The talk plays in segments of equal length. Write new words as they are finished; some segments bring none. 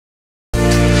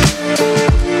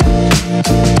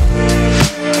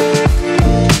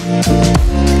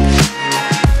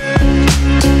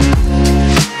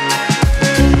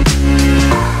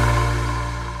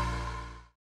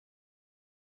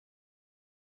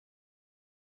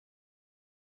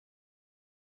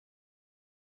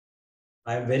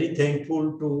I am very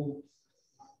thankful to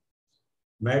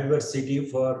Medvarsity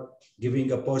for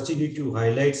giving opportunity to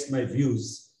highlight my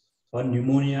views on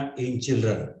pneumonia in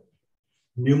children.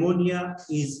 Pneumonia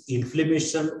is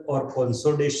inflammation or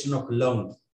consolidation of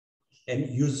lung and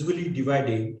usually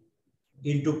divided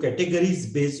into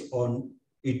categories based on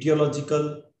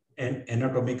etiological and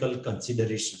anatomical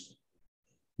consideration.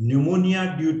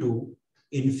 Pneumonia due to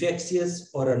infectious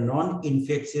or a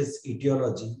non-infectious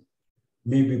etiology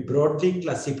may be broadly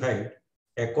classified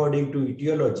according to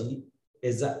etiology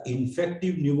as an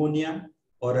infective pneumonia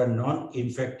or a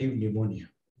non-infective pneumonia.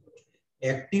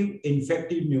 Active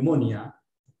infective pneumonia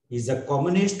is the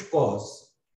commonest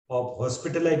cause of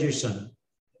hospitalization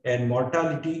and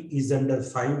mortality is under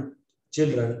 5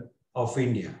 children of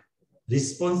India,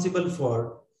 responsible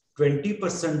for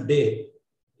 20% death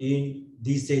in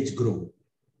this age group.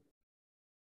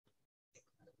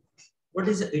 What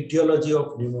is the etiology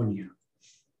of pneumonia?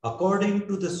 According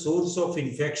to the source of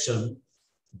infection,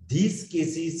 these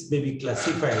cases may be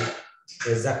classified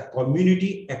as a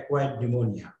community-acquired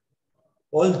pneumonia,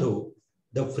 although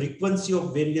the frequency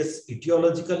of various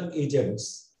etiological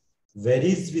agents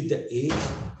varies with the age,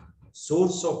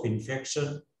 source of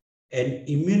infection, and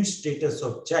immune status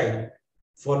of child.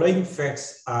 Following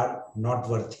facts are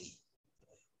noteworthy.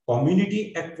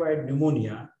 Community-acquired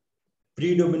pneumonia,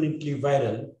 predominantly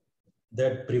viral,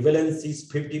 that prevalence is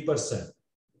 50%.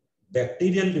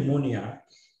 Bacterial pneumonia,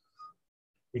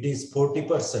 it is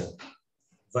 40%.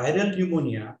 Viral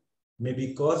pneumonia may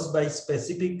be caused by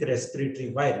specific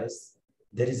respiratory virus.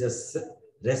 There is a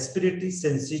respiratory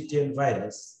syncytial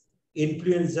virus,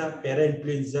 influenza,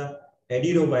 parainfluenza,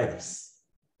 adenovirus,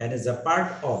 and is a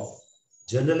part of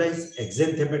generalized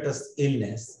exanthematous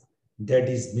illness, that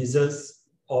is measles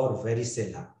or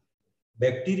varicella.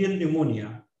 Bacterial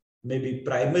pneumonia may be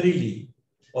primarily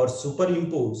or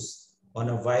superimposed on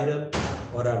a viral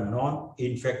or a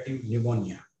non-infective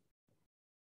pneumonia.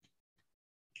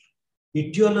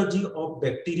 Etiology of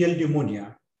bacterial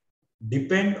pneumonia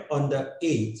depend on the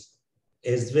age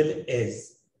as well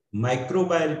as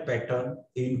microbial pattern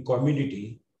in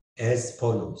community as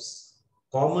follows.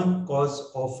 Common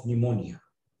cause of pneumonia.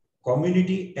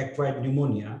 Community-acquired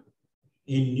pneumonia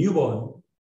in newborn,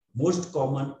 most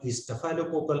common is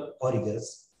Staphylococcal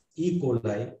aureus, E.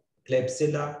 coli,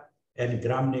 Klebsiella, and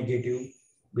gram-negative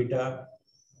beta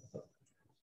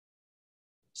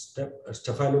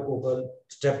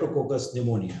streptococcus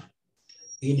pneumonia.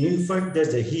 In infant,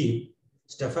 there's a HEP,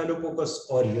 Staphylococcus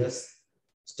aureus,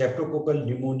 streptococcal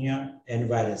pneumonia, and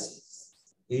viruses.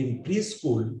 In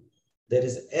preschool, there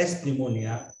is S.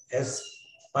 pneumonia, S.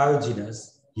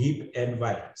 pyogenes, HEP, and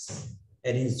virus.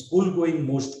 And in school-going,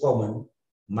 most common,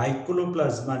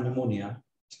 Mycoplasma pneumonia,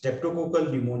 streptococcal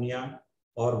pneumonia,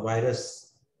 or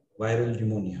viral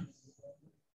pneumonia.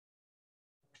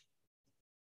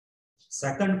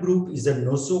 Second group is a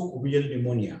nosocomial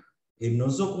pneumonia. In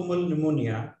nosocomial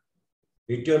pneumonia,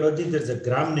 etiology, there's a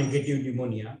gram-negative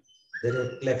pneumonia, there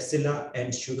are Klebsiella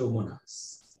and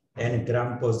Pseudomonas. And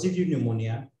gram-positive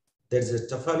pneumonia, there's a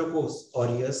Staphylococcus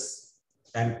aureus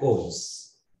and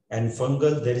coles. And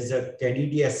fungal, there is a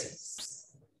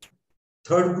Candidiasis.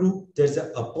 Third group, there's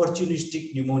a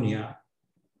opportunistic pneumonia.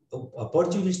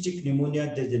 Opportunistic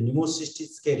pneumonia, there's a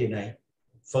Pneumocystis carinii,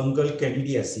 fungal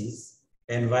Candidiasis,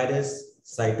 and virus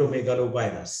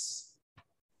cytomegalovirus.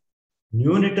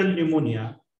 Neonatal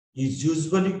pneumonia is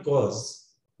usually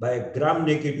caused by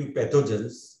gram-negative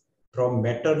pathogens from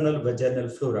maternal vaginal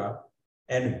flora,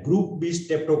 and group B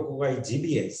Streptococci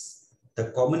GBS,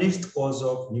 the commonest cause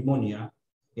of pneumonia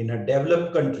in a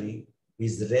developed country,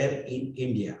 is rare in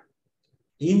India.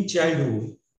 In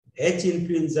childhood, H.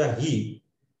 influenza HEP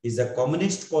is the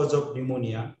commonest cause of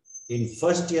pneumonia in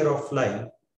first year of life,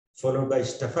 followed by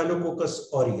Staphylococcus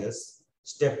aureus,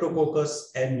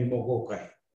 Streptococcus, and pneumococci.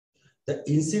 The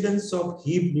incidence of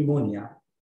HEP pneumonia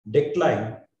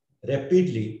declined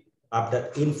rapidly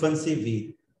after infancy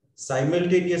with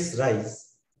simultaneous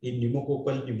rise in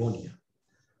pneumococcal pneumonia.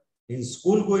 In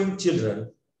school-going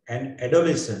children and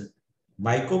adolescents,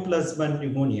 Mycoplasma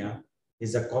pneumonia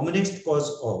is the commonest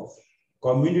cause of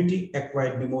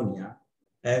community-acquired pneumonia,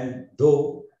 and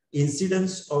though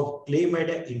incidence of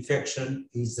chlamydia infection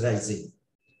is rising.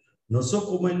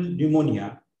 Nosocomial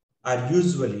pneumonia are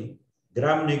usually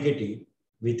gram-negative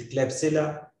with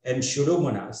Klebsiella and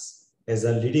Pseudomonas as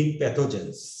a leading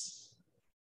pathogens.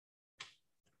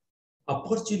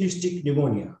 Opportunistic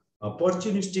pneumonia.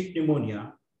 Opportunistic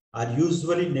pneumonia are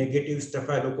usually negative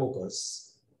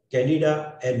Staphylococcus,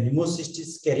 Candida, and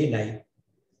Pneumocystis carinii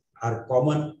are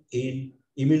common in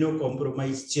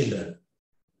immunocompromised children.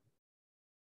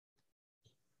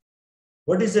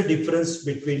 What is the difference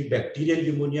between bacterial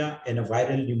pneumonia and a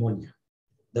viral pneumonia?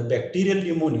 The bacterial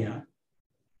pneumonia,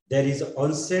 there is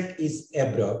onset is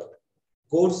abrupt,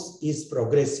 course is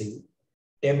progressive,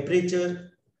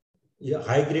 temperature,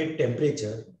 high grade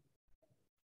temperature,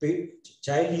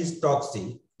 child is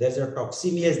toxic, there's a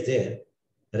toxemia is there,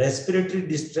 respiratory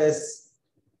distress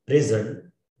present,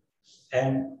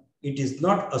 and it is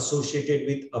not associated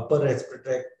with upper respiratory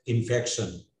tract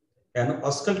infection. And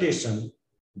auscultation,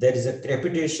 there is a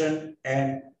crepitation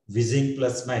and wheezing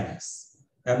plus minus.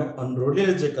 And on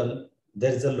radiological,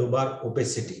 there is a lobar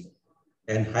opacity.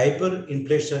 And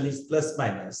hyperinflation is plus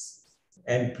minus.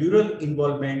 And pleural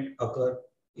involvement occur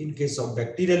in case of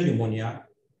bacterial pneumonia,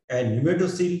 and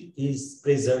pneumatocyst is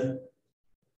present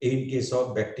in case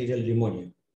of bacterial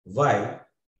pneumonia. Why?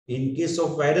 In case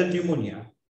of viral pneumonia,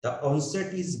 the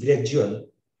onset is gradual,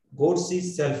 course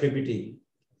is self-repeating,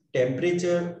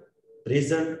 temperature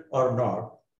present or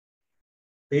not,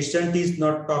 patient is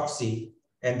not toxic,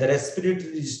 and the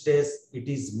respiratory distress, it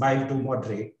is mild to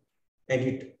moderate.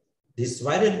 And this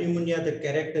viral pneumonia, the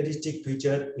characteristic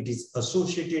feature, it is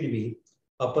associated with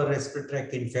upper respiratory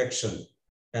tract infection.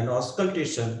 And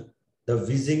auscultation, the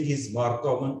wheezing is more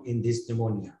common in this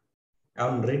pneumonia.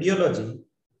 On radiology,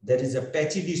 there is a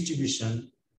patchy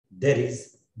distribution. There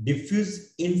is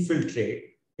diffuse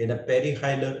infiltrate in a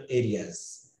perihilar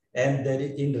areas. And there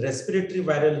is, in respiratory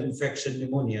viral infection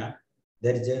pneumonia,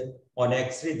 there is a, on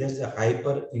X-ray, there is a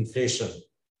hyperinflation.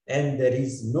 And there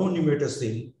is no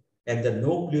pneumatocyst and the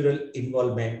no pleural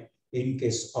involvement in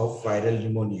case of viral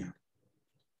pneumonia.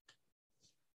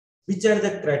 Which are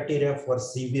the criteria for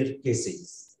severe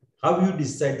cases? How you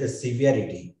decide the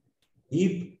severity?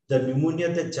 If the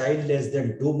pneumonia, the child less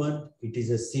than 2 months, it is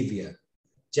a severe.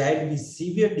 Child with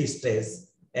severe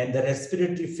distress and the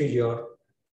respiratory failure,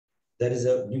 there is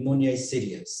a pneumonia is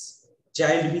serious.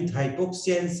 Child with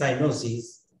hypoxia and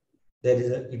cyanosis,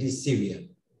 it is severe.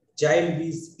 Child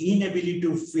with inability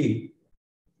to feed,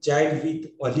 child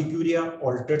with oliguria,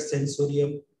 altered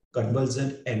sensorium,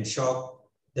 convulsion and shock,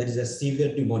 there is a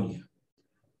severe pneumonia.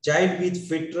 Child with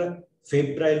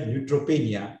febrile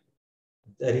neutropenia,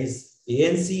 there is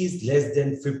ANC is less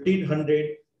than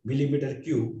 1500 millimeter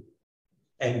cube,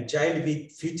 and child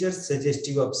with features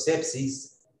suggestive of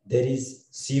sepsis, there is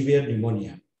severe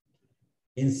pneumonia.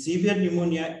 In severe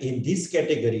pneumonia, in this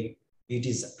category, it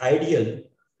is ideal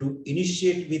to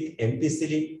initiate with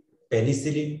ampicillin,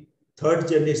 penicillin, third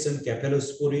generation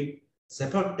cephalosporin,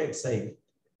 cefotaxime,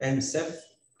 and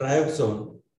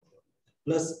ceftriaxone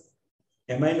plus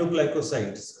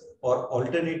aminoglycosides, or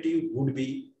alternative would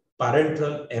be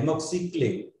parenteral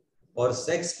amoxicillin or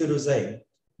sexpirozine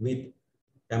with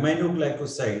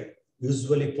aminoglycoside,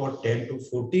 usually for 10 to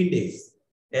 14 days,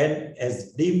 and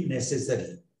as deemed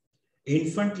necessary.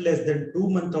 Infant less than 2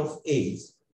 months of age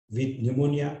with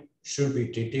pneumonia should be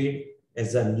treated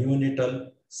as a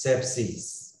neonatal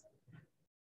sepsis.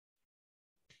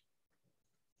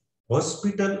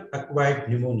 Hospital acquired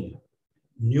pneumonia.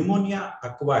 Pneumonia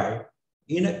acquired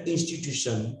in an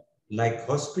institution like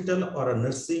hospital or a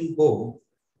nursing home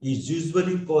is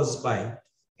usually caused by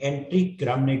entry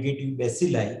gram-negative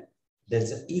bacilli. There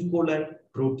is E. coli,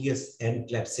 Proteus, and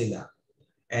Klebsiella,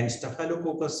 and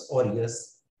Staphylococcus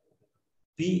aureus,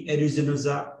 P.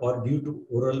 aeruginosa, or due to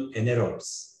oral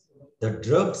anaerobes. The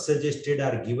drugs suggested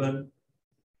are given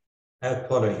as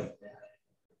following.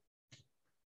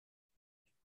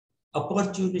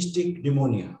 Opportunistic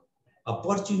pneumonia.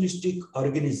 Opportunistic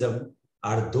organisms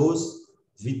are those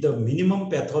with the minimum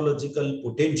pathological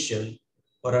potential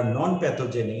or a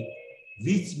non-pathogenic,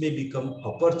 which may become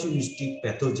opportunistic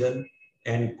pathogen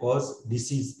and cause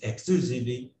disease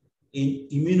exclusively in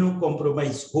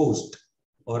immunocompromised host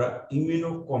or an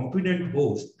immunocompetent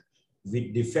host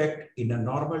with defect in a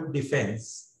normal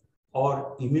defense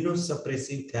or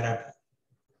immunosuppressive therapy.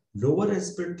 Lower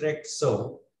respiratory tract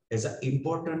serve as an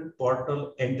important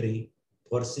portal entry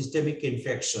for systemic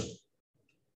infection,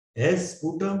 as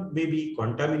sputum may be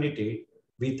contaminated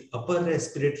with upper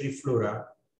respiratory flora,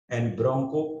 and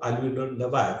bronchoalveolar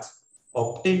lavage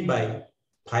obtained by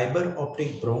fiber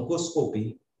optic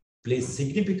bronchoscopy plays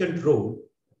significant role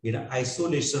in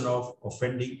isolation of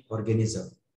offending organism.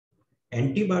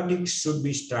 Antibiotics should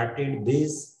be started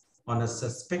based on a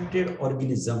suspected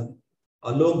organism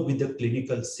along with the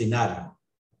clinical scenario.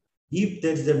 If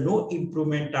there is no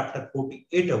improvement after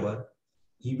 48 hours,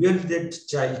 evaluate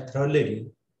child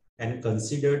thoroughly and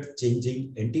consider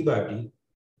changing antibiotic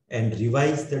and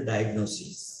revise the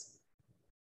diagnosis.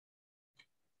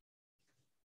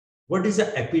 What is the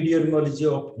epidemiology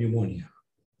of pneumonia?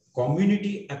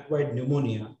 Community acquired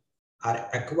pneumonia are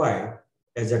acquired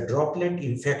as a droplet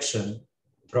infection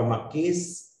from a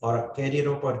case or a carrier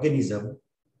of organism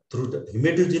through the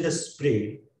hematogenous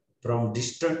spread from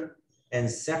distant and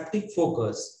septic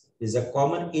focus is a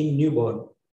common in newborn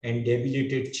and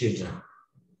debilitated children.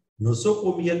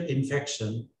 Nosocomial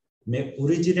infection may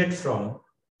originate from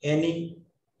any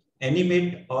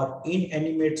animate or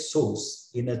inanimate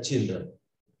source in a children.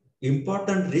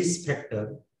 Important risk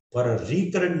factor for a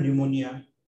recurrent pneumonia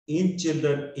in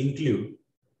children include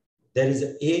there is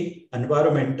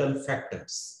environmental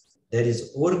factors. There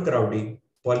is overcrowding,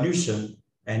 pollution,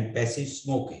 and passive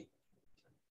smoking.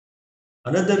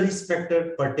 Another risk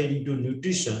factor pertaining to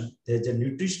nutrition, there is a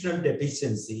nutritional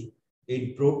deficiency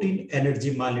in protein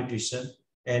energy malnutrition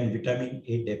and vitamin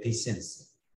A deficiency.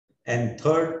 And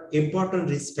third important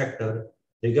risk factor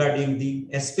regarding the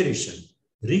aspiration,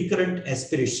 recurrent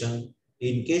aspiration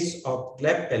in case of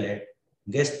cleft palate,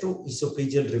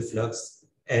 gastroesophageal reflux,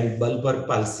 and bulbar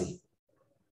palsy.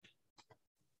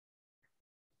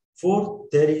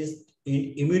 Fourth, there is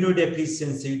in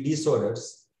immunodeficiency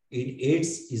disorders in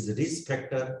AIDS is risk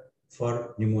factor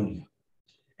for pneumonia.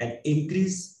 And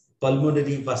increased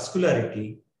pulmonary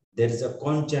vascularity, there is a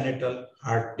congenital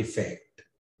heart defect.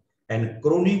 And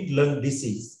chronic lung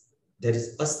disease, there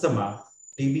is asthma,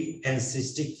 TB, and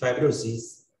cystic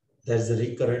fibrosis, there is a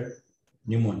recurrent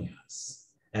pneumonias.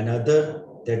 Another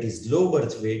that is low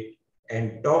birth weight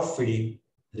and top feeding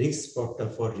risk factor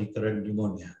for recurrent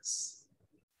pneumonias.